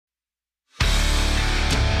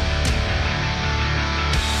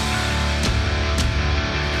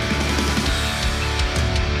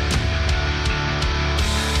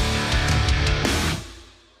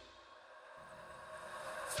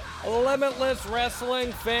Limitless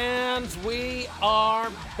Wrestling fans, we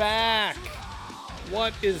are back.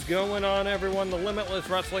 What is going on, everyone? The Limitless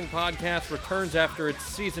Wrestling Podcast returns after its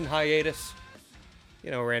season hiatus.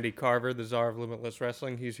 You know, Randy Carver, the czar of Limitless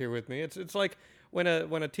Wrestling, he's here with me. It's like when a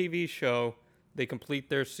TV show, they complete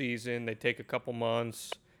their season, they take a couple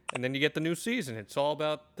months, and then you get the new season. It's all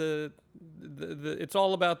about it's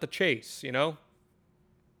all about the chase, you know?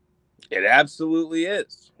 It absolutely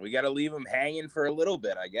is. We got to leave them hanging for a little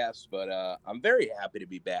bit, I guess. But I'm very happy to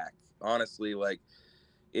be back. Honestly,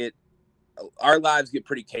 our lives get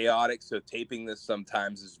pretty chaotic, so taping this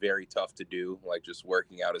sometimes is very tough to do, like just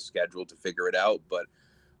working out a schedule to figure it out. But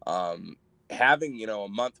having, a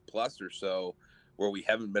month plus or so where we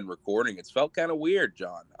haven't been recording, it's felt kind of weird,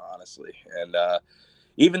 John, honestly. And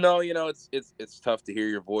even though, it's tough to hear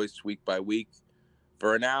your voice week by week,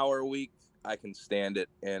 for an hour a week, I can stand it,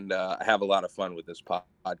 and I have a lot of fun with this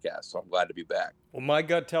podcast, so I'm glad to be back. Well, my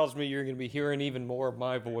gut tells me you're going to be hearing even more of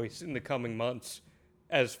my voice in the coming months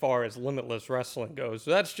as far as Limitless Wrestling goes. So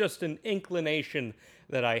that's just an inclination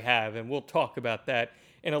that I have, and we'll talk about that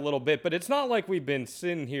in a little bit. But it's not like we've been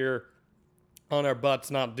sitting here on our butts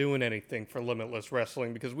not doing anything for Limitless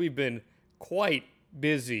Wrestling, because we've been quite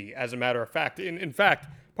busy, as a matter of fact. In fact,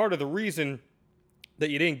 part of the reason that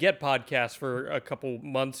you didn't get podcasts for a couple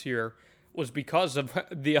months here was because of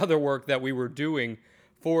the other work that we were doing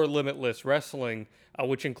for Limitless Wrestling,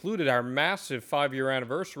 which included our massive 5-year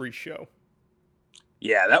anniversary show.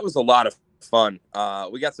 Yeah, that was a lot of fun.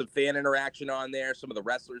 We got some fan interaction on there, some of the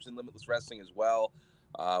wrestlers in Limitless Wrestling as well.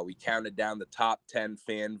 We counted down the top 10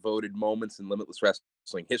 fan-voted moments in Limitless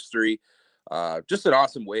Wrestling history. Just an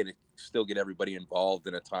awesome way to still get everybody involved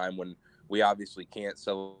in a time when we obviously can't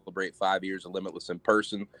celebrate 5 years of Limitless in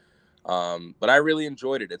person. But I really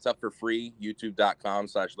enjoyed it. It's up for free,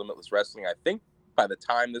 youtube.com/Limitless Wrestling. I think by the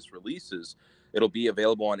time this releases, it'll be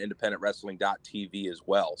available on independentwrestling.tv as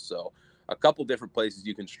well. So a couple different places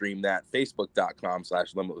you can stream that.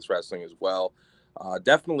 Facebook.com/Limitless Wrestling as well.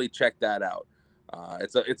 Definitely check that out.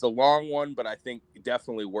 It's a long one, but I think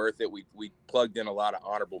definitely worth it. We plugged in a lot of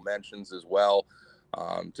honorable mentions as well,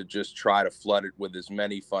 to just try to flood it with as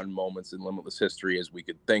many fun moments in Limitless history as we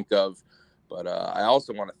could think of. But I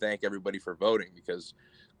also want to thank everybody for voting, because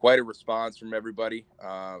quite a response from everybody,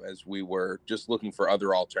 as we were just looking for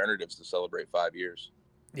other alternatives to celebrate 5 years.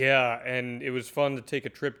 Yeah, and it was fun to take a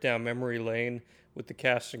trip down memory lane with the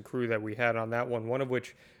cast and crew that we had on that one of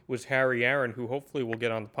which was Harry Aaron, who hopefully will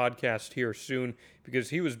get on the podcast here soon, because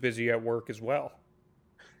he was busy at work as well.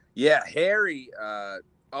 Yeah, Harry,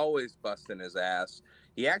 always busting his ass.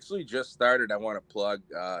 He actually just started, I want to plug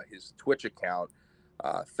his Twitch account,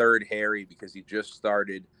 Third Harry, because he just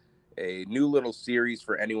started a new little series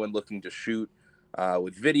for anyone looking to shoot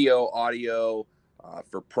with video, audio,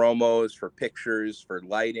 for promos, for pictures, for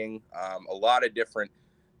lighting, a lot of different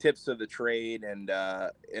tips of the trade, and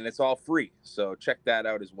it's all free. So check that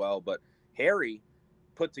out as well. But Harry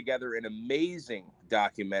put together an amazing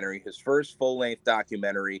documentary, his first full-length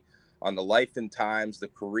documentary on the life and times, the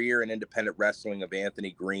career and independent wrestling of Anthony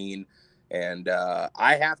Green. And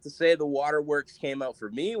I have to say the waterworks came out for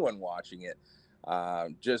me when watching it.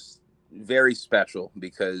 Just very special,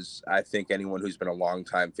 because I think anyone who's been a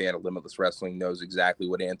longtime fan of Limitless Wrestling knows exactly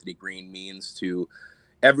what Anthony Green means to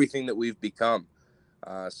everything that we've become.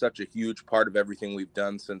 Such a huge part of everything we've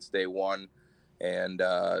done since day one. And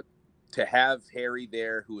to have Harry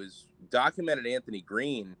there, who has documented Anthony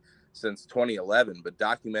Green since 2011, but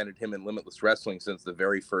documented him in Limitless Wrestling since the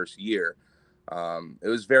very first year, it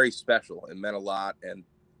was very special. It meant a lot. And,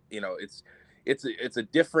 it's a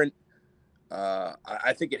different,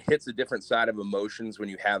 I think it hits a different side of emotions when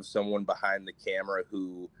you have someone behind the camera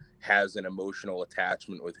who has an emotional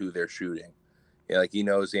attachment with who they're shooting. Yeah, like, he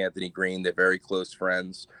knows Anthony Green. They're very close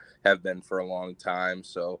friends, have been for a long time.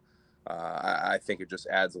 So I think it just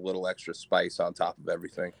adds a little extra spice on top of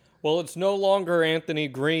everything. Well, it's no longer Anthony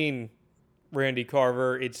Green, Randy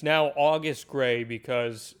Carver. It's now August Gray,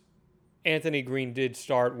 because Anthony Green did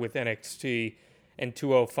start with NXT and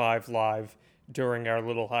 205 Live during our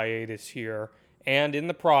little hiatus here, and in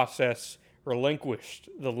the process relinquished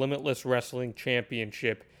the Limitless Wrestling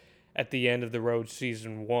Championship at the end of the road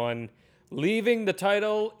season 1, leaving the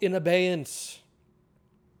title in abeyance.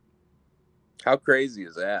 How crazy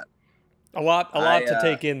is that? A lot to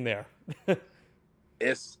take in there.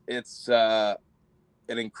 It's an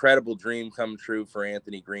incredible dream come true for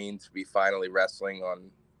Anthony Green to be finally wrestling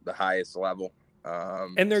on the highest level.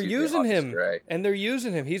 And they're using him. And they're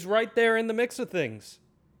using him. He's right there in the mix of things.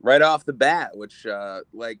 Right off the bat, which, I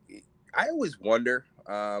always wonder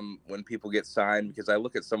when people get signed, because I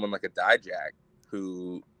look at someone like a Dijak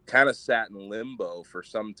who kind of sat in limbo for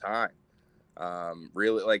some time.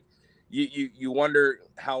 Really, like you wonder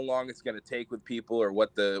how long it's going to take with people, or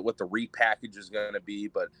what the repackage is going to be.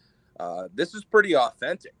 But this is pretty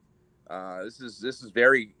authentic. This is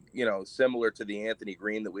very, similar to the Anthony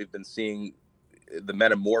Green that we've been seeing, the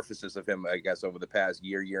metamorphosis of him, I guess, over the past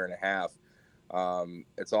year and a half.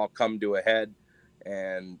 It's all come to a head,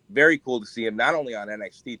 and very cool to see him not only on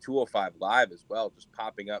NXT 205 Live as well, just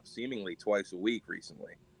popping up seemingly twice a week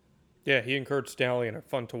recently. Yeah, he and Kurt Stallion are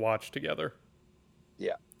fun to watch together.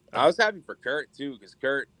 Yeah. I was happy for Kurt, too, because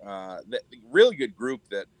Kurt, the really good group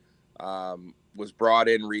that was brought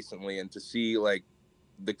in recently, and to see, like,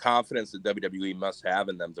 the confidence that WWE must have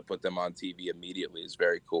in them to put them on TV immediately is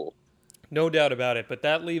very cool. No doubt about it, but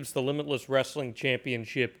that leaves the Limitless Wrestling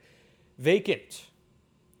Championship vacant.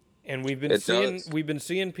 And we've been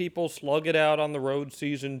seeing people slug it out on the road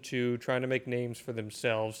season 2, trying to make names for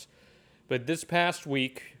themselves. But this past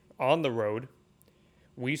week on the road,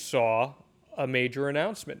 we saw a major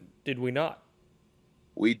announcement, did we not?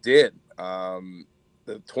 We did.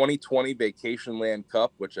 The 2020 Vacationland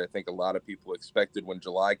Cup, which I think a lot of people expected when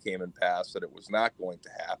July came and passed that it was not going to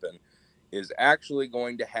happen, is actually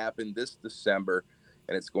going to happen this December,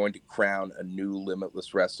 and it's going to crown a new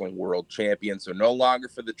Limitless Wrestling World Champion. So no longer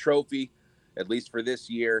for the trophy, at least for this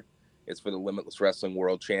year, it's for the Limitless Wrestling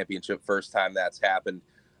World Championship. First time that's happened.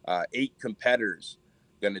 8 competitors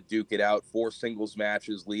going to duke it out, 4 singles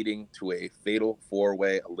matches leading to a fatal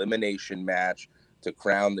 4-way elimination match to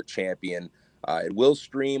crown the champion. It will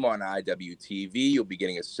stream on IWTV. You'll be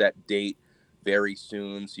getting a set date very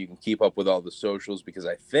soon, so you can keep up with all the socials, because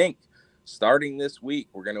I think starting this week,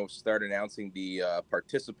 we're going to start announcing the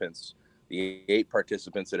participants, the 8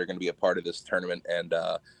 participants that are going to be a part of this tournament. And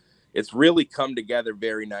it's really come together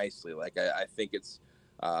very nicely. Like, I think it's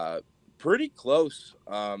pretty close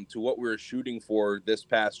to what we were shooting for this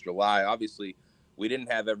past July. Obviously, we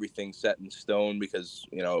didn't have everything set in stone because,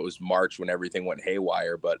 it was March when everything went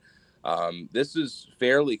haywire. But this is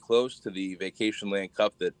fairly close to the Vacationland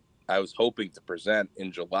Cup that I was hoping to present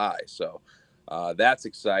in July. So that's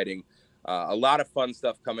exciting. A lot of fun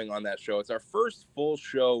stuff coming on that show. It's our first full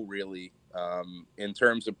show, really, in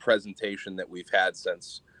terms of presentation that we've had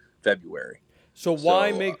since February. So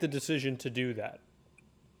why make the decision to do that?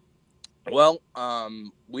 Well,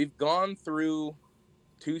 we've gone through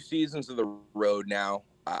 2 seasons of the road now.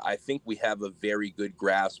 I think we have a very good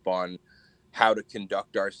grasp on how to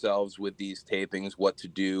conduct ourselves with these tapings, what to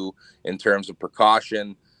do in terms of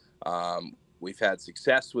precaution. We've had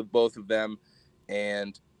success with both of them,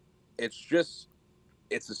 and it's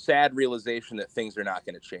a sad realization that things are not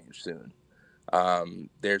going to change soon.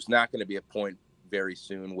 There's not going to be a point very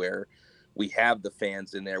soon where we have the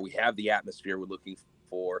fans in there, we have the atmosphere we're looking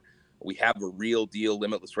for, we have a real deal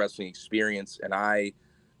Limitless Wrestling experience, and I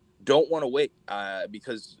don't want to wait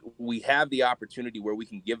because we have the opportunity where we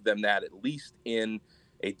can give them that, at least in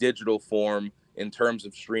a digital form, in terms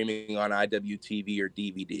of streaming on IWTV or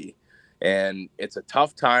DVD. And it's a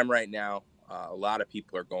tough time right now. A lot of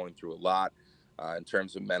people are going through a lot in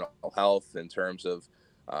terms of mental health, in terms of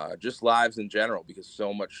just lives in general, because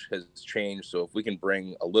so much has changed. So if we can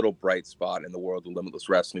bring a little bright spot in the world of Limitless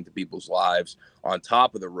Wrestling to people's lives on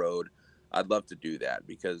top of the road, I'd love to do that,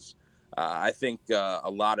 because I think a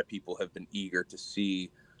lot of people have been eager to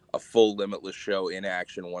see a full Limitless show in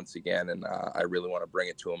action once again, and I really want to bring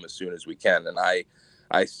it to them as soon as we can. And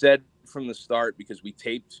I said from the start, because we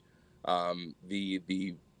taped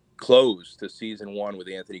the close to season 1 with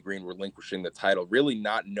Anthony Green relinquishing the title, really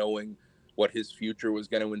not knowing what his future was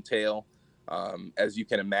going to entail. As you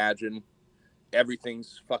can imagine,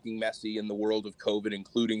 everything's fucking messy in the world of COVID,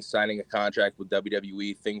 including signing a contract with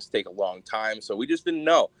WWE. Things take a long time, so we just didn't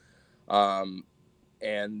know.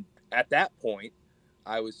 And at that point,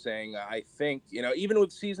 I was saying, I think, even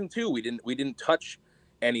with season 2, we didn't touch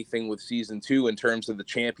anything with season 2 in terms of the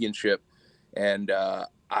championship. And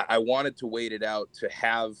I wanted to wait it out to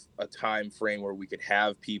have a time frame where we could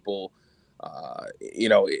have people,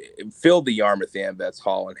 fill the Yarmouth Ambets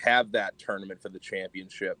Hall and have that tournament for the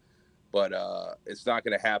championship. But it's not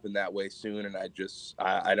going to happen that way soon. And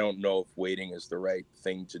I don't know if waiting is the right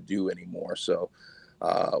thing to do anymore. So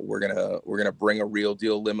we're gonna bring a real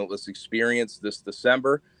deal Limitless experience this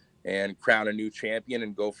December and crown a new champion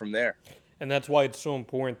and go from there. And that's why it's so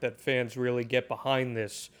important that fans really get behind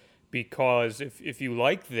this, because if you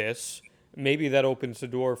like this, maybe that opens the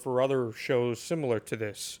door for other shows similar to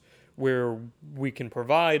this, where we can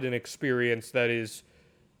provide an experience that is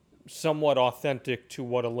somewhat authentic to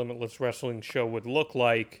what a Limitless Wrestling show would look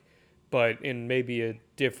like, but in maybe a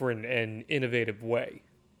different and innovative way.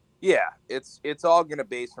 Yeah, it's all going to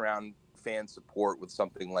base around fan support with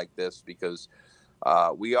something like this, because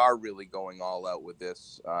we are really going all out with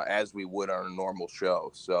this, as we would on a normal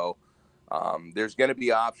show. So there's going to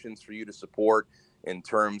be options for you to support in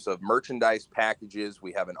terms of merchandise packages.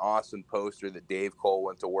 We have an awesome poster that Dave Cole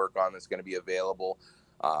went to work on that's going to be available.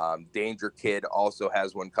 Danger Kid also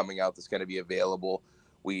has one coming out that's going to be available.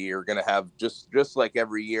 We are going to have, just like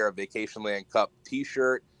every year, a Vacationland Cup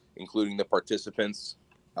t-shirt, including the participants.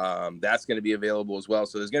 That's going to be available as well.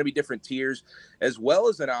 So there's going to be different tiers, as well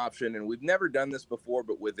as an option. And we've never done this before,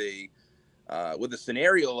 but with a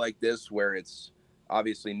scenario like this, where it's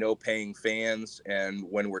obviously no paying fans, and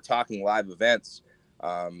when we're talking live events,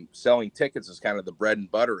 selling tickets is kind of the bread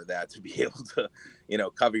and butter of that, to be able to,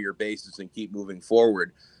 cover your bases and keep moving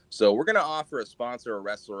forward. So we're going to offer a sponsor, a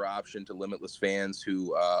wrestler option to Limitless fans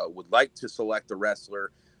who would like to select a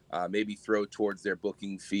wrestler, maybe throw towards their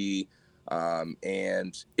booking fee.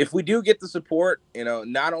 And if we do get the support,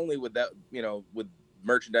 not only with that, with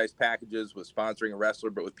merchandise packages, with sponsoring a wrestler,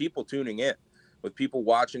 but with people tuning in, with people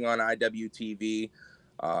watching on IWTV,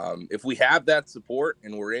 if we have that support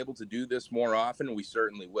and we're able to do this more often, we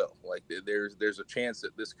certainly will. Like, there's a chance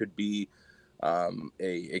that this could be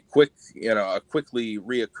a quickly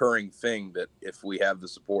reoccurring thing, that if we have the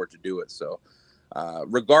support to do it. So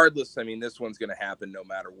regardless, I mean, this one's going to happen no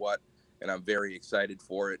matter what. And I'm very excited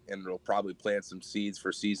for it. And it'll probably plant some seeds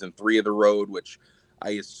for season 3 of The Road, which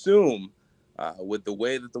I assume, with the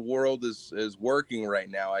way that the world is working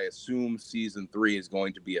right now, I assume season 3 is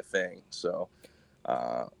going to be a thing. So,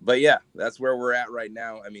 but yeah, that's where we're at right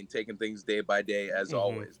now. I mean, taking things day by day, as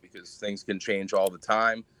always, because things can change all the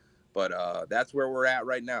time. But that's where we're at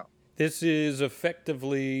right now. This is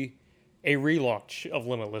effectively a relaunch of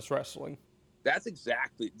Limitless Wrestling. That's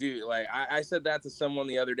exactly, dude. Like, I said that to someone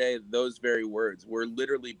the other day, those very words. We're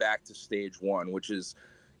literally back to stage 1, which is,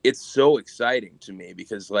 it's so exciting to me,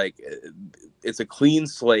 because, like, it's a clean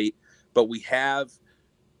slate, but we have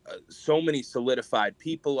so many solidified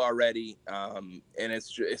people already. And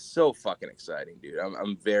it's so fucking exciting, dude.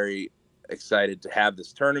 I'm very excited to have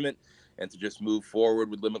this tournament and to just move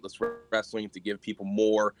forward with Limitless Wrestling, to give people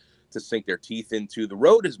more to sink their teeth into. The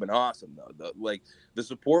road has been awesome, though. The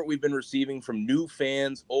support we've been receiving from new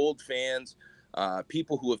fans, old fans,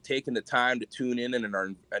 people who have taken the time to tune in and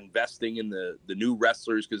are investing in the new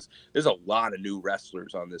wrestlers, because there's a lot of new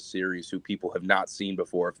wrestlers on this series who people have not seen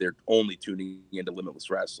before if they're only tuning into Limitless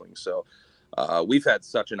Wrestling. So we've had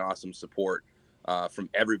such an awesome support from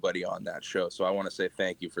everybody on that show. So I want to say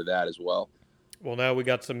thank you for that as well. Well, now we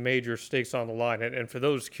got some major stakes on the line. And for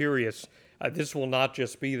those curious, this will not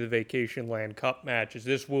just be the Vacationland Cup matches.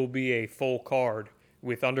 This will be a full card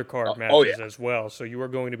with undercard matches as well. So you are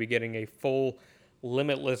going to be getting a full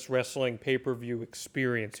Limitless Wrestling pay-per-view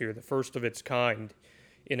experience here, the first of its kind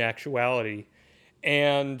in actuality.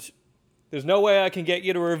 And there's no way I can get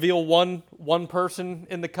you to reveal one person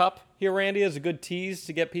in the cup here, Randy, as a good tease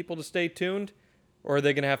to get people to stay tuned? Or are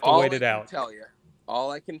they going to have to wait it out? All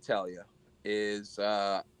I can tell you is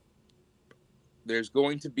there's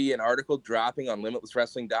going to be an article dropping on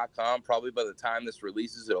limitlesswrestling.com. Probably by the time this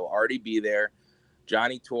releases, it'll already be there.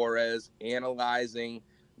 Johnny Torres analyzing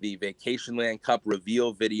the Vacationland Cup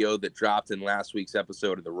reveal video that dropped in last week's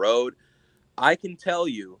episode of The Road. I can tell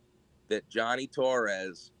you that Johnny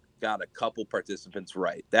Torres got a couple participants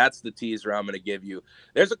right. That's the teaser I'm going to give you.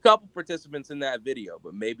 There's a couple participants in that video,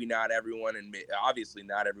 but maybe not everyone, and obviously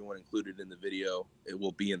not everyone included in the video, it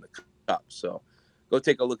will be in the cup. So go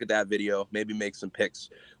take a look at that video, maybe make some picks.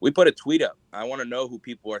 We put a tweet up. I want to know who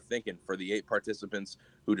people are thinking for the 8 participants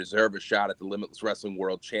who deserve a shot at the Limitless Wrestling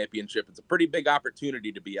World Championship. It's a pretty big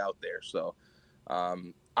opportunity to be out there. So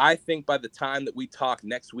I think by the time that we talk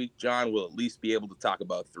next week, John, we'll at least be able to talk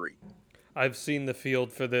about 3. I've seen the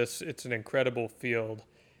field for this. It's an incredible field.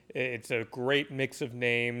 It's a great mix of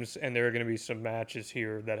names, and there are going to be some matches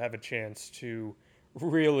here that have a chance to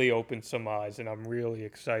really open some eyes, and I'm really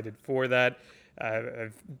excited for that.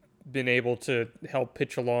 I've been able to help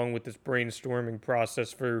pitch along with this brainstorming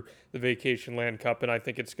process for the Vacationland Cup, and I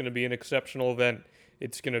think it's going to be an exceptional event.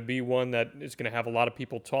 It's going to be one that is going to have a lot of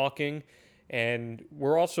people talking, and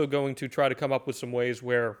we're also going to try to come up with some ways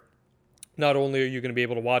where not only are you going to be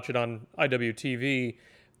able to watch it on IWTV,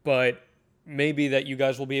 but maybe that you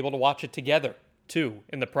guys will be able to watch it together, too,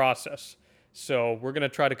 in the process. So we're going to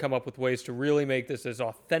try to come up with ways to really make this as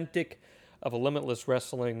authentic of a Limitless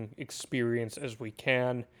Wrestling experience as we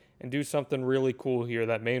can, and do something really cool here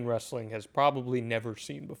that Maine Wrestling has probably never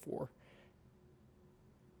seen before.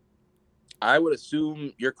 I would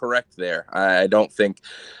assume you're correct there. I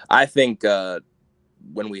think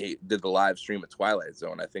when we did the live stream at Twilight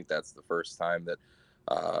Zone, I think that's the first time that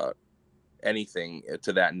anything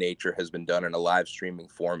to that nature has been done in a live streaming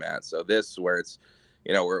format. So this, where it's,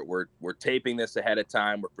 we're taping this ahead of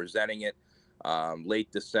time, we're presenting it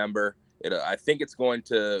late December. I think it's going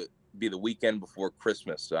to be the weekend before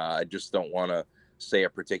Christmas. I just don't want to say a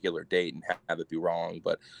particular date and have it be wrong,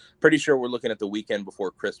 but pretty sure we're looking at the weekend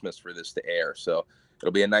before Christmas for this to air. So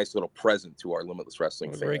it'll be a nice little present to our Limitless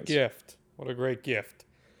Wrestling fans. What a great gift. What a great gift.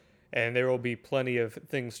 And there will be plenty of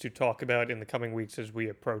things to talk about in the coming weeks as we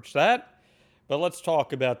approach that. But let's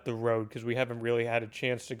talk about the road, because we haven't really had a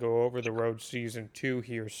chance to go over the road season 2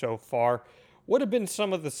 here so far. What have been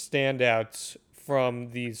some of the standouts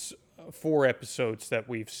from these 4 episodes that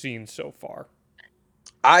we've seen so far?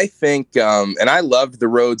 I think, and I loved the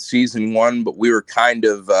road season 1, but we were kind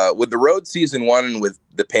of, with the road season 1 and with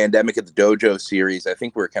the Pandemic at the Dojo series, I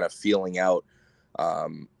think we're kind of feeling out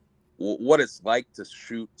what it's like to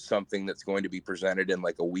shoot something that's going to be presented in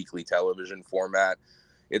like a weekly television format.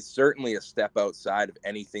 It's certainly a step outside of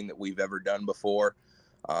anything that we've ever done before.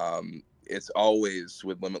 It's always,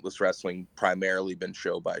 with Limitless Wrestling, primarily been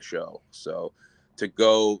show by show. So to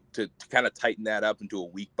go to kind of tighten that up into a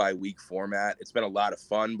week by week format, it's been a lot of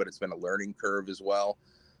fun, but it's been a learning curve as well.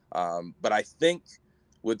 But I think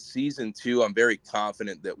with season 2, I'm very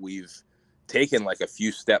confident that we've taken like a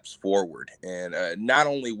few steps forward, and not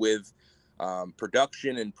only with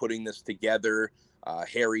production and putting this together.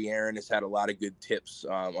 Harry Aaron has had a lot of good tips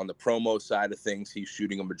on the promo side of things. He's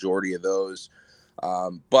shooting a majority of those,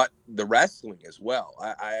 but the wrestling as well.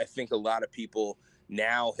 I think a lot of people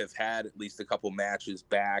now have had at least a couple matches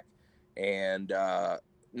back, and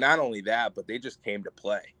not only that, but they just came to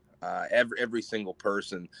play. Every single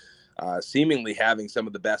person seemingly having some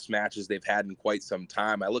of the best matches they've had in quite some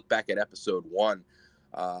time. I look back at episode 1,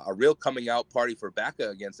 a real coming out party for Becca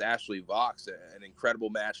against Ashley Vox, an incredible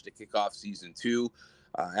match to kick off season 2.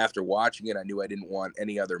 After watching it, I knew I didn't want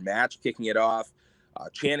any other match kicking it off.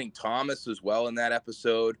 Channing Thomas as well in that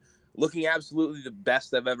episode, looking absolutely the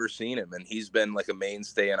best I've ever seen him. And he's been like a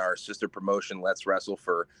mainstay in our sister promotion, Let's Wrestle,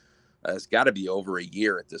 for it's got to be over a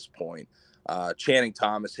year at this point. Channing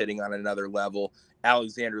Thomas hitting on another level.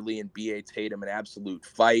 Alexander Lee and B.A. Tatum, an absolute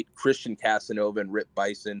fight. Christian Casanova and Rip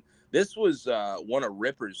Bison. This was one of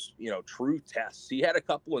Ripper's, true tests. He had a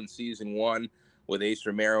couple in season 1 with Ace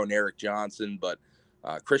Romero and Eric Johnson, but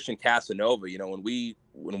Christian Casanova, when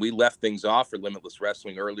we left things off for Limitless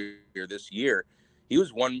Wrestling earlier this year, he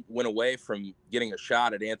was one win away from getting a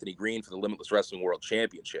shot at Anthony Green for the Limitless Wrestling World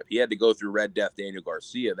Championship. He had to go through Red Death Daniel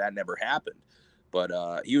Garcia. That never happened, but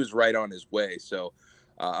he was right on his way. So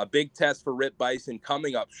a big test for Rip Bison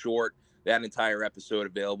coming up short. That entire episode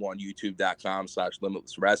available on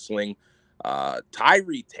youtube.com/Limitless Wrestling.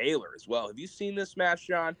 Tyree Taylor as well. Have you seen this match,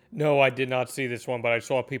 John? No, I did not see this one, but I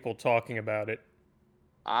saw people talking about it.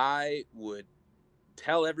 I would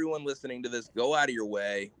tell everyone listening to this, go out of your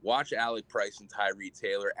way, watch Alec Price and Tyree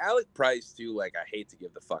Taylor. Alec Price, too, I hate to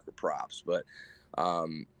give the fucker props, but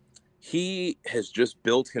he has just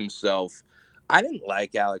built himself. I didn't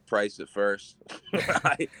like Alec Price at first.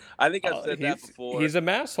 I think I've said that before. He's a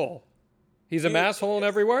masshole. He's a masshole in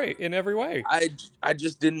every way. I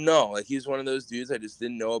just didn't know. He's one of those dudes I just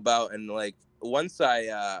didn't know about. And once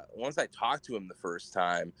I talked to him the first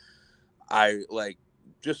time, I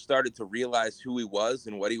just started to realize who he was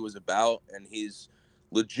and what he was about. And he's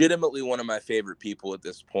legitimately one of my favorite people at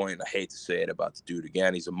this point. I hate to say it about the dude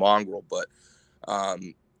again. He's a mongrel, but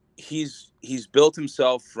he's built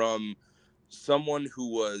himself from someone who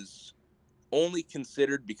was only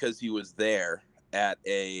considered because he was there at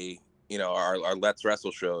our Let's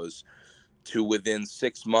Wrestle shows, to within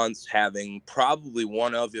 6 months having probably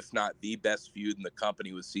one of, if not the best feud in the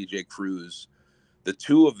company with CJ Cruz. The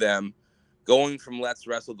two of them going from Let's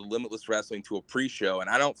Wrestle to Limitless Wrestling to a pre-show. And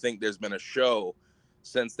I don't think there's been a show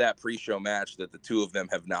since that pre-show match that the two of them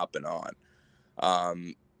have not been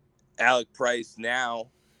on. Alec Price now,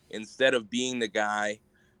 instead of being the guy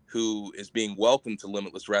who is being welcomed to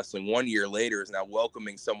Limitless Wrestling 1 year later, is now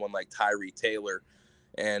welcoming someone like Tyree Taylor.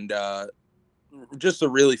 And just a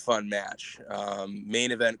really fun match.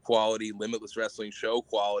 Main event quality, Limitless Wrestling show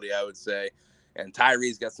quality, I would say. And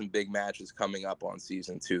Tyree's got some big matches coming up on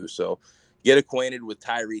season 2. So get acquainted with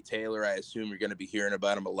Tyree Taylor. I assume you're going to be hearing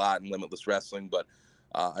about him a lot in Limitless Wrestling, but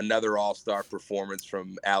another all-star performance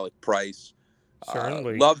from Alec Price.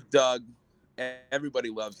 Certainly. Love Doug. Everybody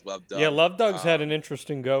loves Love Doug. Yeah, Love Doug's had an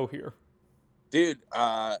interesting go here. Dude,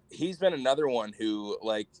 he's been another one who,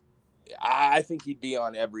 I think he'd be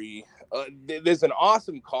on every there's an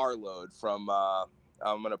awesome carload from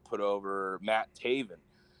I'm going to put over Matt Taven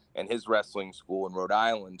and his wrestling school in Rhode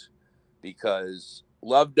Island, because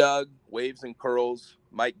Love Doug, Waves and Curls,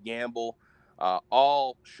 Mike Gamble,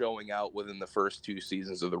 all showing out within the first 2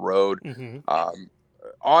 seasons of the road. Mm-hmm.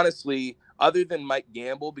 Honestly, other than Mike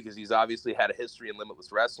Gamble, because he's obviously had a history in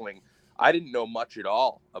Limitless Wrestling, I didn't know much at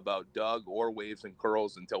all about Doug or Waves and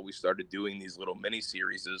Curls until we started doing these little mini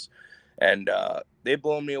series, and they've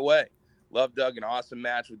blown me away. Love Doug, an awesome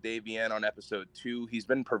match with Davien on episode 2. He's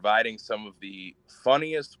been providing some of the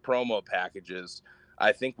funniest promo packages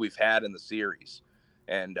I think we've had in the series.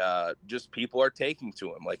 And just people are taking to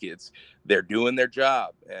him. Like they're doing their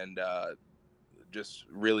job. And just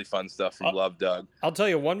really fun stuff from Love Doug. I'll tell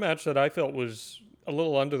you, one match that I felt was a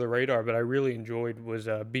little under the radar, but I really enjoyed was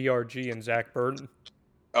BRG and Zach Burton.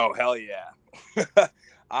 Oh, hell yeah.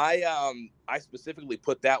 I specifically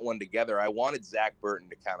put that one together. I wanted Zach Burton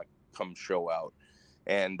to kind of come show out.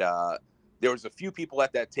 And there was a few people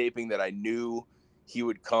at that taping that I knew he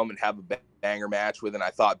would come and have a banger match with, and I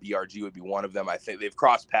thought BRG would be one of them. I think they've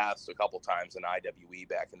crossed paths a couple times in IWE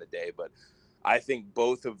back in the day, but I think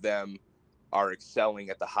both of them are excelling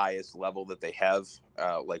at the highest level that they have,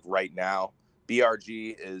 like right now.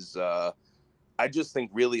 BRG is, I just think,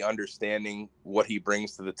 really understanding what he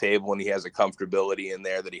brings to the table, and he has a comfortability in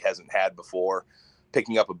there that he hasn't had before,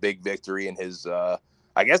 picking up a big victory in his,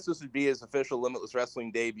 I guess this would be his official Limitless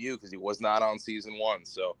Wrestling debut because he was not on season 1.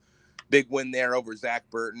 So big win there over Zach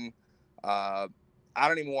Burton. I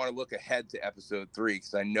don't even want to look ahead to episode 3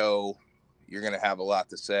 because I know you're going to have a lot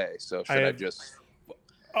to say. So should I just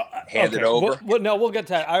hand it over? No, we'll get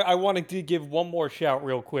to that. I wanted to give one more shout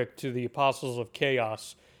real quick to the Apostles of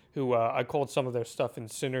Chaos, who I called some of their stuff in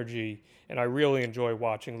Synergy, and I really enjoy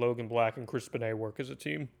watching Logan Black and Chris Benet work as a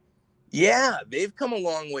team. Yeah, they've come a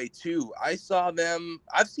long way too. I've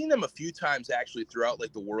seen them a few times actually throughout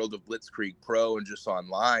like the world of Blitzkrieg Pro and just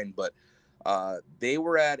online, but they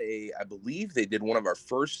were at I believe they did one of our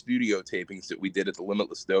first studio tapings that we did at the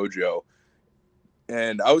Limitless Dojo.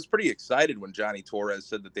 And I was pretty excited when Johnny Torres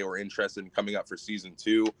said that they were interested in coming up for season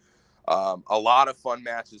 2. A lot of fun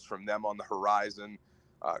matches from them on the horizon.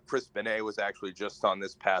 Chris Benet was actually just on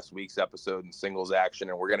this past week's episode in singles action,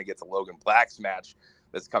 and we're going to get to Logan Black's match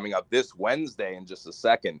that's coming up this Wednesday in just a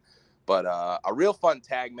second. But a real fun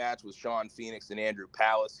tag match with Sean Phoenix and Andrew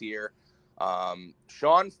Palace here.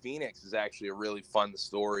 Sean Phoenix is actually a really fun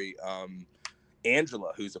story.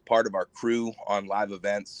 Angela, who's a part of our crew on live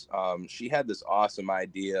events, she had this awesome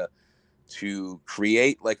idea to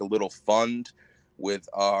create like a little fund with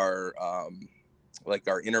our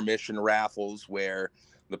intermission raffles, where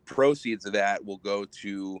the proceeds of that will go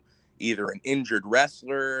to either an injured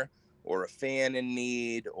wrestler or a fan in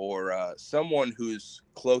need, or someone who's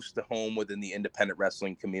close to home within the independent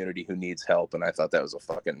wrestling community who needs help. And I thought that was a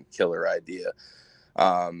fucking killer idea.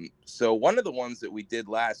 So one of the ones that we did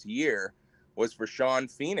last year was for Sean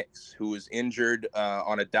Phoenix, who was injured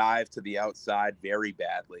on a dive to the outside very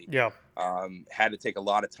badly. Yeah. Had to take a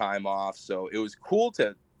lot of time off. So it was cool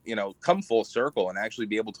to, come full circle and actually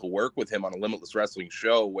be able to work with him on a Limitless Wrestling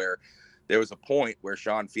show where there was a point where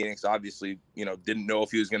Sean Phoenix obviously, didn't know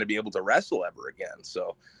if he was going to be able to wrestle ever again.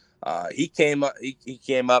 So he came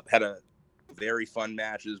up, had a very fun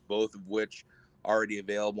matches, both of which already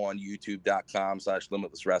available on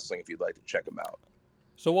youtube.com/Limitless Wrestling if you'd like to check them out.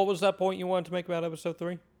 So what was that point you wanted to make about episode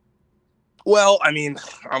 3? Well, I mean,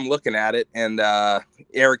 I'm looking at it, and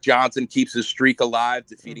Eric Johnson keeps his streak alive,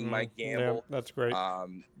 defeating Mike Gamble. Yeah, that's great.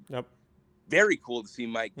 Yep. Very cool to see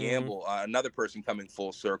Mike Gamble, another person coming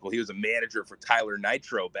full circle. He was a manager for Tyler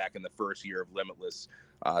Nitro back in the first year of Limitless,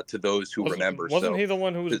 to those who remember. Wasn't he the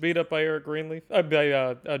one who was beat up by Eric Greenleaf? By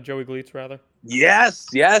Joey Gleitz, rather? Yes.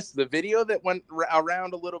 The video that went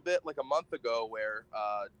around a little bit like a month ago where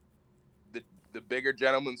the bigger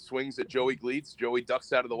gentleman swings at Joey Gleitz. Joey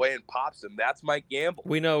ducks out of the way and pops him. That's Mike Gamble.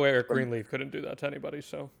 We know Eric Greenleaf couldn't do that to anybody,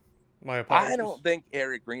 so my apologies. I don't think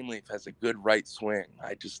Eric Greenleaf has a good right swing.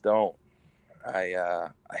 I just don't. I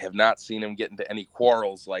have not seen him get into any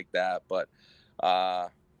quarrels like that. But,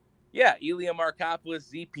 Ilya Markopoulos,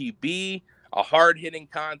 ZPB, a hard-hitting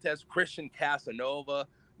contest. Christian Casanova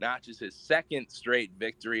notches his second straight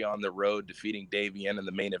victory on the road, defeating Davien in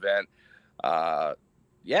the main event. I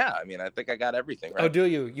think I got everything right. Oh, do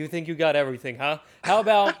you? You think you got everything, huh? How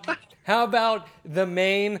about the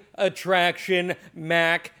main attraction,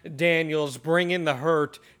 Mac Daniels bringing the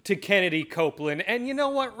hurt to Kennedy Copeland? And you know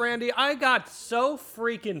what, Randy? I got so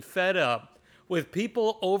freaking fed up with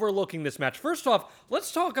people overlooking this match. First off,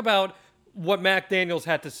 let's talk about what Mac Daniels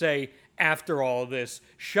had to say after all this,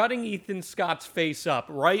 shutting Ethan Scott's face up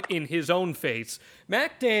right in his own face.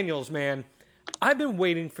 Mac Daniels, man, I've been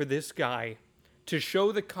waiting for this guy to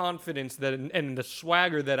show the confidence that and the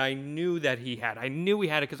swagger that I knew that he had. I knew he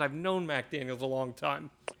had it because I've known Mac Daniels a long time.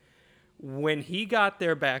 When he got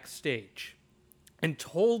there backstage and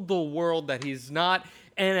told the world that he's not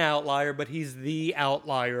an outlier, but he's the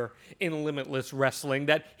outlier in Limitless Wrestling,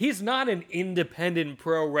 that he's not an independent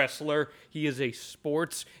pro wrestler. He is a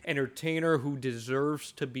sports entertainer who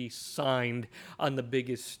deserves to be signed on the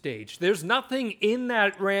biggest stage. There's nothing in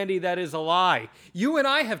that, Randy, that is a lie. You and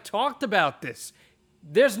I have talked about this.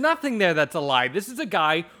 There's nothing there that's a lie. This is a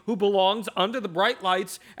guy who belongs under the bright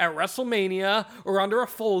lights at WrestleMania or under a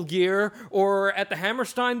Full Gear or at the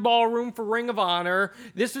Hammerstein Ballroom for Ring of Honor.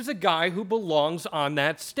 This is a guy who belongs on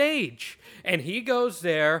that stage. And he goes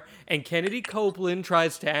there, and Kennedy Copeland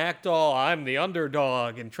tries to act all, I'm the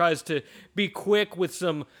underdog, and tries to be quick with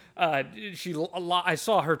some, I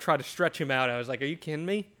saw her try to stretch him out. I was like, are you kidding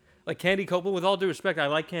me? Like Kennedy Copeland, with all due respect, I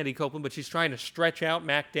like Kennedy Copeland, but she's trying to stretch out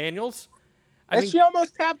Mac Daniels. She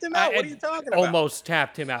almost tapped him out. What are you talking about? Almost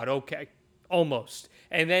tapped him out. Okay. Almost.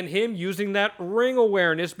 And then him using that ring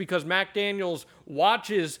awareness because Mac Daniels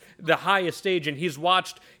watches the highest stage and he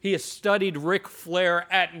has studied Ric Flair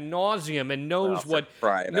at nauseum and knows what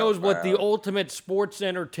the ultimate sports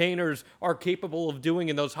entertainers are capable of doing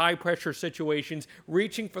in those high pressure situations,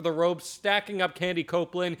 reaching for the ropes, stacking up Candy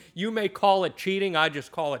Copeland. You may call it cheating. I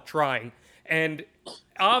just call it trying. And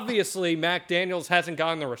obviously, Mac Daniels hasn't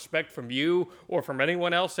gotten the respect from you or from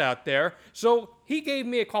anyone else out there. So he gave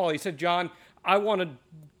me a call. He said, John, I want to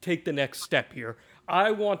take the next step here.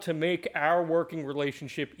 I want to make our working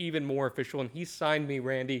relationship even more official. And he signed me,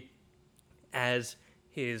 Randy, as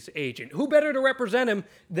his agent. Who better to represent him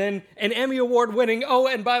than an Emmy Award winning, oh,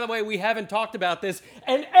 and by the way, we haven't talked about this,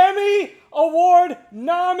 an Emmy Award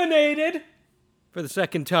nominated, for the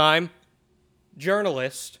second time,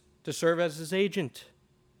 journalist, to serve as his agent.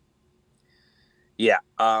 Yeah.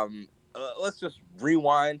 Let's just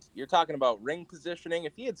rewind. You're talking about ring positioning.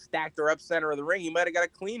 If he had stacked her up center of the ring, he might have got a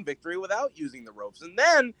clean victory without using the ropes. And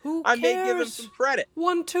then I may give him some credit.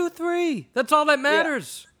 1, 2, 3. That's all that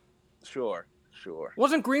matters. Yeah. Sure.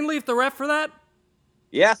 Wasn't Greenleaf the ref for that?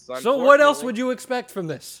 Yes. So what else would you expect from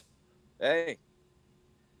this? Hey,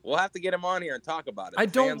 we'll have to get him on here and talk about it. I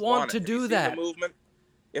don't want to do that. The movement?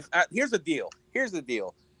 Here's the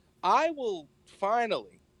deal. I will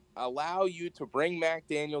finally allow you to bring Mac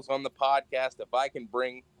Daniels on the podcast if I can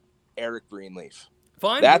bring Eric Greenleaf.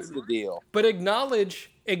 Fine. That's the deal. But acknowledge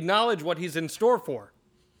what he's in store for.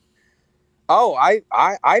 Oh,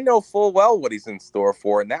 I know full well what he's in store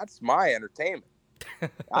for, and that's my entertainment.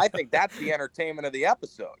 I think that's the entertainment of the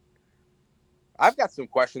episode. I've got some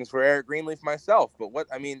questions for Eric Greenleaf myself, but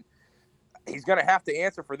he's going to have to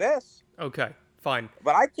answer for this. Okay. Fine.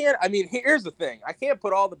 But here's the thing. I can't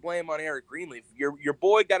put all the blame on Eric Greenleaf. Your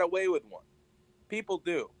boy got away with one. People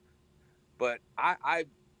do. But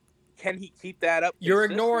can he keep that up? You're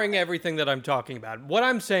ignoring everything that I'm talking about. What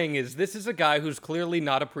I'm saying is this is a guy who's clearly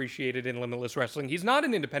not appreciated in Limitless Wrestling. He's not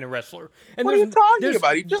an independent wrestler. And what are you talking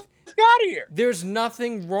about? He just got here. There's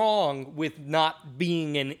nothing wrong with not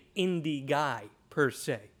being an indie guy, per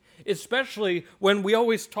se. Especially when we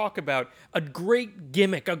always talk about a great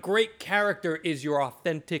gimmick, a great character is your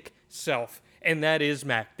authentic self, and that is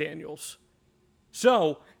Mac Daniels.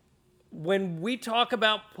 So, when we talk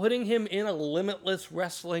about putting him in a Limitless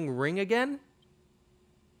Wrestling ring again,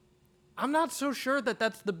 I'm not so sure that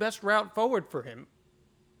that's the best route forward for him.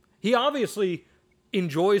 He obviously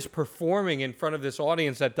enjoys performing in front of this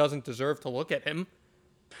audience that doesn't deserve to look at him,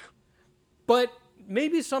 but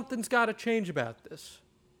maybe something's got to change about this.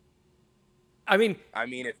 I mean,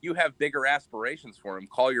 if you have bigger aspirations for him,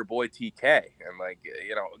 call your boy TK and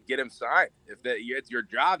get him signed. It's your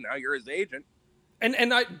job now, you're his agent.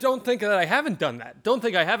 And I don't think that I haven't done that. Don't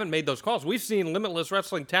think I haven't made those calls. We've seen Limitless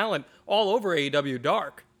Wrestling talent all over AEW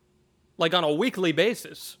Dark, like on a weekly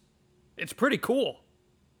basis. It's pretty cool.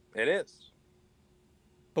 It is.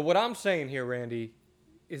 But what I'm saying here, Randy,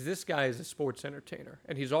 is this guy is a sports entertainer,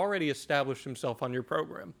 and he's already established himself on your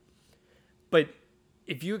program. But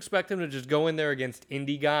if you expect him to just go in there against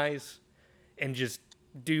indie guys and just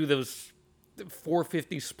do those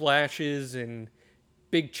 450 splashes and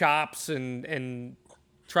big chops and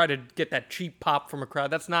try to get that cheap pop from a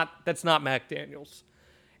crowd, that's not Mac Daniels.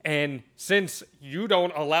 And since you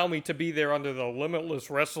don't allow me to be there under the Limitless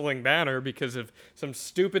Wrestling banner because of some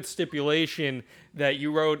stupid stipulation that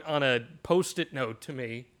you wrote on a Post-it note to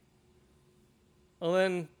me, well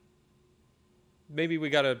then maybe we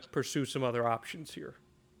got to pursue some other options here.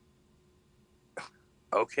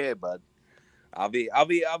 Okay, bud. I'll be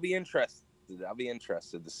interested. I'll be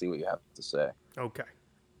interested to see what you have to say. Okay.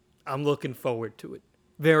 I'm looking forward to it.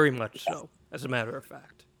 Very much so, as a matter of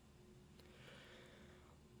fact.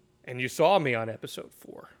 And you saw me on episode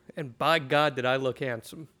 4, and by God, did I look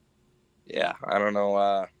handsome. Yeah, I don't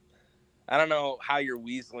know. I don't know how you're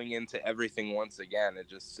weaseling into everything once again.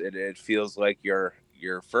 It feels like your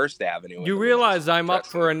first avenue You into Limitless realize I'm up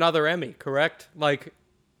for Wrestling. another Emmy, correct? Like,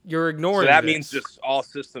 you're So ignoring that means this. just all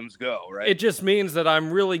systems go, right? It just means that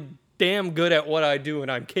I'm really damn good at what I do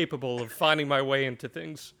and I'm capable of finding my way into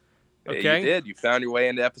things. Yeah, you Okay? did. You found your way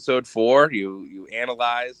into episode 4. You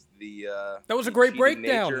analyzed That was a the great cheating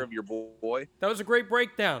nature breakdown. of your boy. That was a great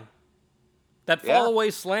breakdown. That Yeah,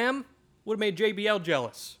 fallaway slam would have made JBL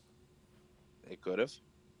jealous. it could have.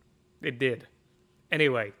 It did.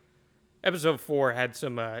 Anyway, episode 4 had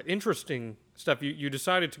some interesting stuff. You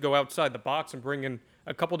decided to go outside the box and bring in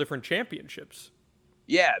a couple different championships.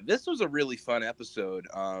 Yeah, this was a really fun episode.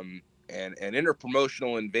 And an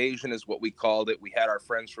interpromotional invasion is what we called it. We had our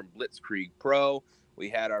friends from Blitzkrieg Pro. We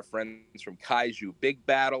had our friends from Kaiju Big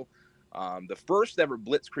Battle. The first ever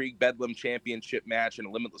Blitzkrieg Bedlam Championship match in a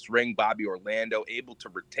Limitless Ring. Bobby Orlando able to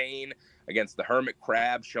retain against the Hermit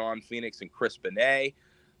Crab, Sean Phoenix, and Chris Benet.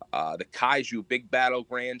 The Kaiju Big Battle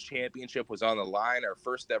Grand Championship was on the line. Our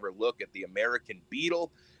first ever look at the American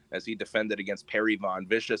Beetle as he defended against Perry Von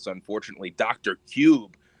Vicious. Unfortunately, Dr.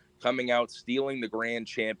 Cube coming out, stealing the Grand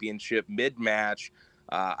Championship mid-match.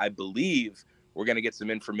 I believe we're going to get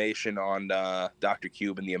some information on Dr.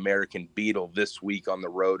 Cube and the American Beetle this week on the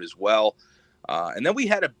road as well. And then we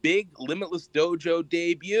had a big Limitless Dojo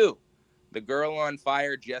debut. The girl on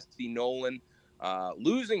fire, Jessie Nolan,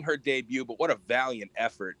 losing her debut, but what a valiant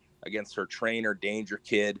effort against her trainer, Danger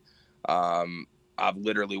Kid. I've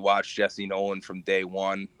literally watched Jessie Nolan from day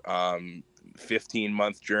one,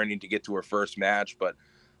 15-month journey to get to her first match, but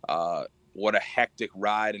what a hectic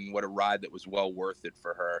ride, and what a ride that was well worth it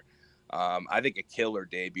for her. I think a killer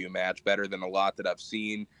debut match, better than a lot that I've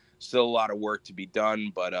seen. Still a lot of work to be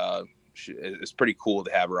done, but it's pretty cool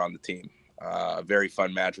to have her on the team. Very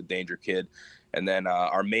fun match with Danger Kid. And then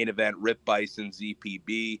our main event, Rip Bison,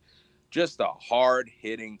 ZPB. Just a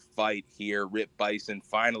hard-hitting fight here. Rip Bison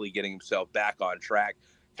finally getting himself back on track.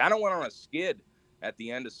 Kind of went on a skid at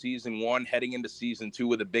the end of season 1, heading into season 2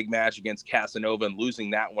 with a big match against Casanova and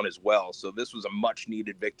losing that one as well. So this was a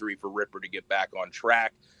much-needed victory for Ripper to get back on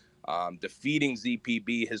track. Defeating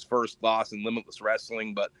ZPB, his first loss in Limitless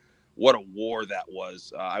Wrestling, but what a war that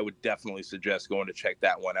was. I would definitely suggest going to check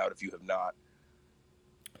that one out if you have not.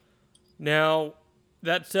 Now,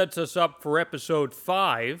 that sets us up for episode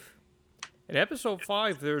 5. In episode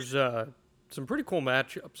 5, there's some pretty cool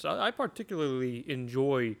matchups. I particularly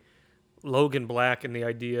enjoy Logan Black and the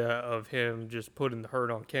idea of him just putting the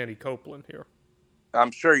hurt on Candy Copeland here.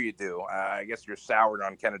 I'm sure you do. I guess you're soured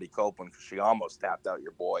on Kennedy Copeland because she almost tapped out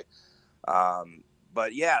your boy.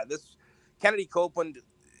 But yeah, this Kennedy Copeland,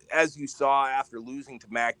 as you saw after losing to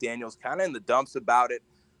Mac Daniels, kind of in the dumps about it,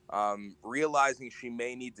 realizing she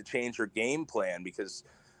may need to change her game plan because,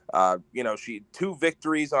 she had 2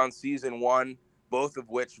 victories on season 1, both of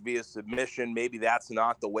which via submission. Maybe that's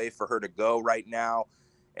not the way for her to go right now.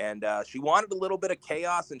 And she wanted a little bit of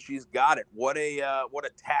chaos, and she's got it. What a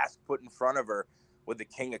task put in front of her with the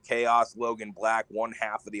King of Chaos, Logan Black, one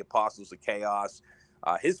half of the Apostles of Chaos.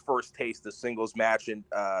 His first taste of singles action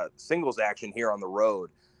here on the road.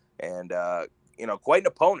 And, quite an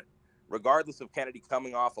opponent. Regardless of Kennedy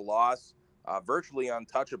coming off a loss, virtually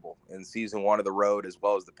untouchable in season 1 of the road, as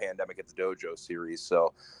well as the Pandemic at the Dojo series.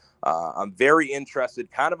 So I'm very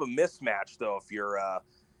interested. Kind of a mismatch, though,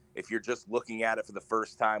 if you're just looking at it for the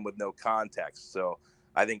first time with no context. So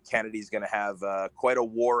I think Kennedy's going to have quite a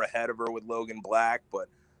war ahead of her with Logan Black, but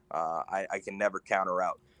I can never count her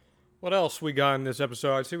out. What else we got in this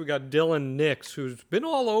episode? I see we got Dylan Nix, who's been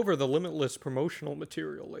all over the Limitless promotional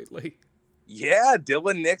material lately. Yeah,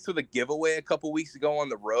 Dylan Nix with a giveaway a couple weeks ago on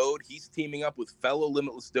the road. He's teaming up with fellow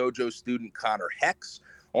Limitless Dojo student Connor Hex,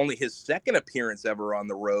 only his second appearance ever on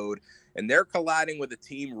the road. And they're colliding with a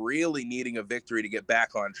team really needing a victory to get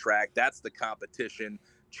back on track. That's the competition.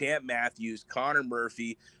 Champ Matthews, Connor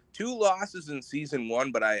Murphy, 2 losses in season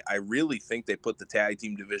 1, but I really think they put the tag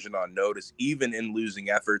team division on notice, even in losing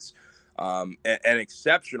efforts. An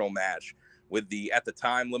exceptional match with the, at the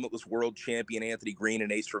time, Limitless World Champion Anthony Green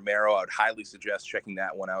and Ace Romero. I would highly suggest checking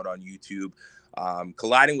that one out on YouTube.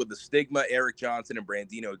 Colliding with the Stigma, Eric Johnson and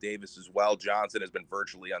Brandino Davis as well. Johnson has been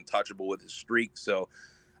virtually untouchable with his streak, so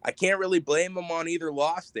I can't really blame him on either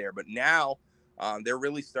loss there. But now they're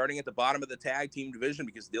really starting at the bottom of the tag team division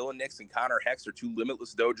because Dylan Nix and Connor Hex are 2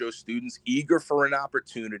 Limitless Dojo students, eager for an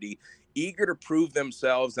opportunity, eager to prove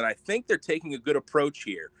themselves, and I think they're taking a good approach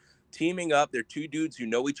here. Teaming up, they're 2 dudes who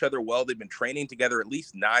know each other well. They've been training together at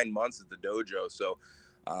least 9 months at the dojo. So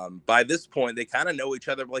by this point, they kind of know each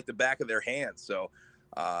other like the back of their hands. So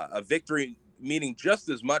a victory meaning just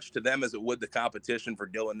as much to them as it would the competition for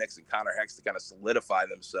Dylan Nix and Connor Hex to kind of solidify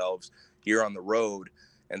themselves here on the road.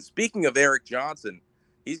 And speaking of Eric Johnson,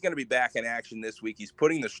 he's going to be back in action this week. He's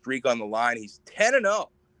putting the streak on the line. He's 10-0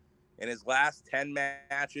 in his last 10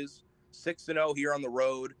 matches, 6-0 here on the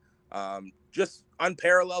road. Just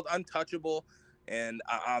unparalleled, untouchable. And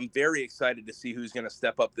I'm very excited to see who's going to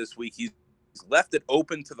step up this week. He's left it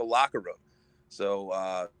open to the locker room.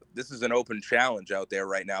 So this is an open challenge out there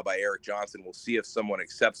right now by Eric Johnson. We'll see if someone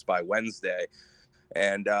accepts by Wednesday.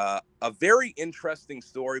 And a very interesting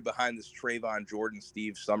story behind this Trayvon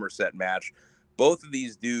Jordan-Steve Somerset match. Both of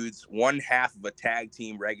these dudes, one half of a tag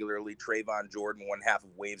team regularly. Trayvon Jordan, one half of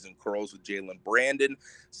Waves and Curls with Jalen Brandon.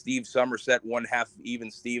 Steve Somerset, one half of Even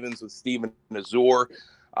Stevens with Steven Azor.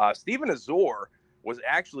 Steven Azor was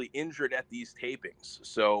actually injured at these tapings.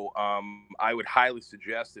 So I would highly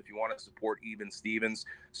suggest, if you want to support Even Stevens,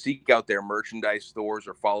 seek out their merchandise stores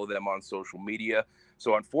or follow them on social media.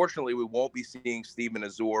 So unfortunately, we won't be seeing Steven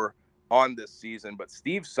Azor on this season, but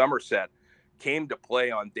Steve Somerset came to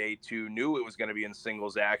play on day 2, knew it was going to be in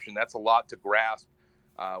singles action. That's a lot to grasp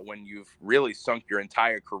when you've really sunk your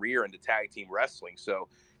entire career into tag team wrestling. So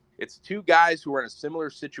it's two guys who are in a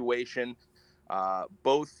similar situation,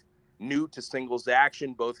 both new to singles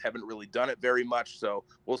action, both haven't really done it very much. So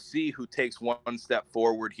we'll see who takes one step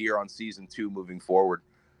forward here on season 2 moving forward.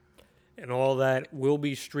 And all that will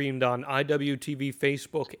be streamed on IWTV,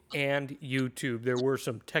 Facebook, and YouTube. There were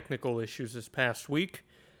some technical issues this past week,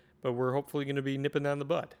 but we're hopefully going to be nipping that in the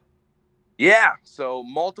bud. Yeah, so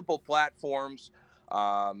multiple platforms,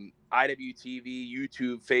 IWTV,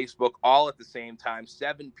 YouTube, Facebook, all at the same time,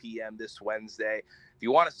 7 p.m. this Wednesday. If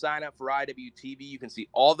you want to sign up for IWTV, you can see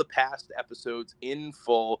all the past episodes in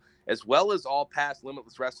full, as well as all past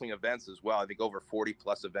Limitless Wrestling events as well. I think over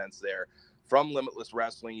 40-plus events there from Limitless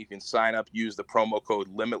Wrestling. You can sign up, use the promo code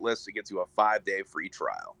Limitless. It gets you a 5-day free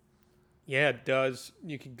trial. Yeah, it does.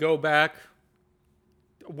 You can go back.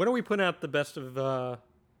 When are we putting out the Best of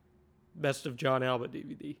John Alba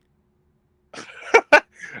DVD?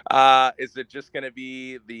 Is it just going to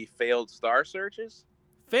be the failed star searches?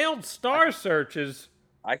 Failed star searches?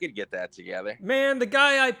 I could get that together. Man, the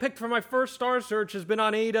guy I picked for my first star search has been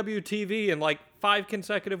on AEW TV in like 5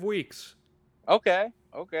 consecutive weeks. Okay.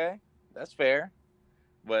 That's fair.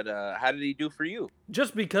 But how did he do for you?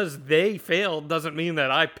 Just because they failed doesn't mean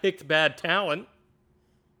that I picked bad talent.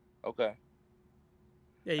 Okay.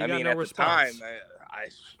 Yeah, you got no response. The time,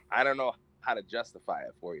 I don't know how to justify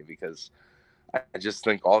it for you, because I just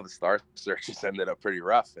think all the star searches ended up pretty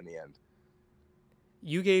rough in the end.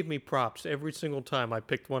 You gave me props every single time I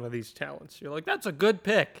picked one of these talents. You're like, that's a good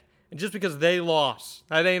pick. And just because they lost,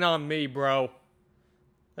 that ain't on me, bro.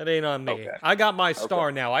 That ain't on me. Okay. I got my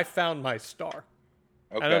star now. I found my star.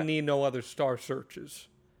 Okay. I don't need no other star searches.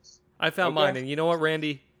 I found mine. And you know what,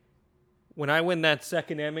 Randy? When I win that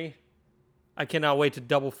second Emmy, I cannot wait to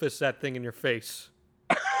double fist that thing in your face.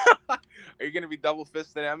 Are you going to be double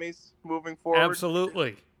fisting Emmys moving forward?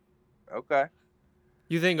 Absolutely. Okay.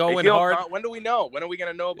 You think Owen Hart? When do we know? When are we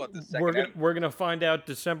going to know about this second Emmy? We're going to find out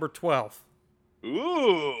December 12th.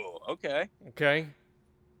 Ooh, okay. Okay.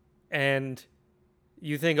 And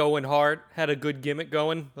you think Owen Hart had a good gimmick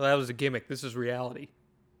going? Well, that was a gimmick. This is reality.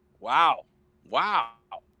 Wow.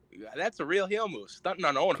 That's a real heel move. Stunting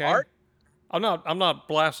on Owen Hart? I'm not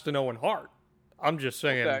blasting Owen Hart. I'm just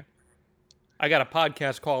saying, I got a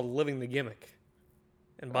podcast called Living the Gimmick.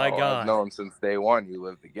 And by God. I've known since day one you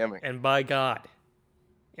lived the gimmick. And by God,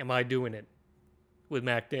 am I doing it with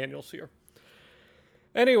Mac Daniels here.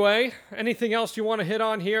 Anyway, anything else you want to hit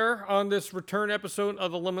on here on this return episode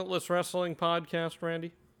of the Limitless Wrestling Podcast,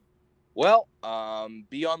 Randy? Well,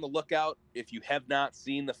 be on the lookout. If you have not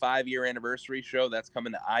seen the 5-year anniversary show, that's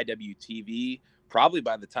coming to IWTV probably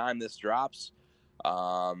by the time this drops. It's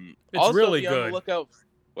also really be good. On the lookout.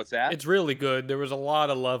 What's that? It's really good. There was a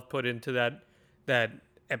lot of love put into that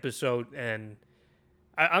episode, and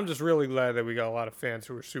I'm just really glad that we got a lot of fans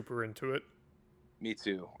who are super into it. Me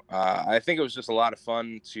too. I think it was just a lot of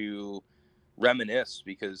fun to reminisce,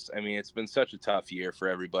 because I mean it's been such a tough year for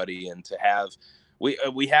everybody, and to have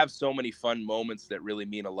we have so many fun moments that really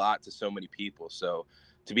mean a lot to so many people. So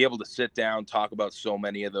to be able to sit down, talk about so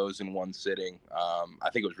many of those in one sitting,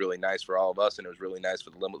 I think it was really nice for all of us, and it was really nice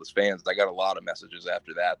for the Limitless fans. I got a lot of messages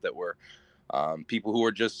after that were people who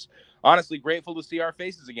were just honestly grateful to see our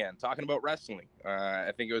faces again, talking about wrestling.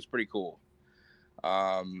 I think it was pretty cool.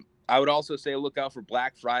 I would also say look out for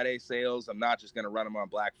Black Friday sales. I'm not just going to run them on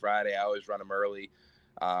Black Friday. I always run them early.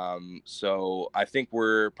 So I think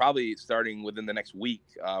we're probably starting within the next week.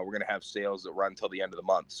 We're going to have sales that run until the end of the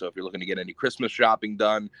month. So if you're looking to get any Christmas shopping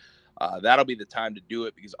done, that'll be the time to do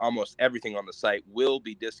it because almost everything on the site will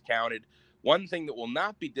be discounted. One thing that will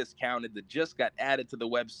not be discounted that just got added to the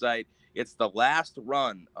website, it's the last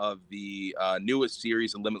run of the newest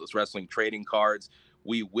series of Limitless Wrestling trading cards.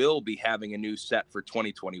 We will be having a new set for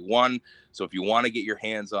 2021. So if you want to get your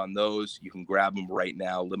hands on those, you can grab them right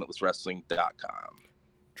now, limitlesswrestling.com.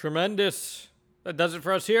 Tremendous. That does it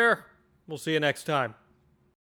for us here. We'll see you next time.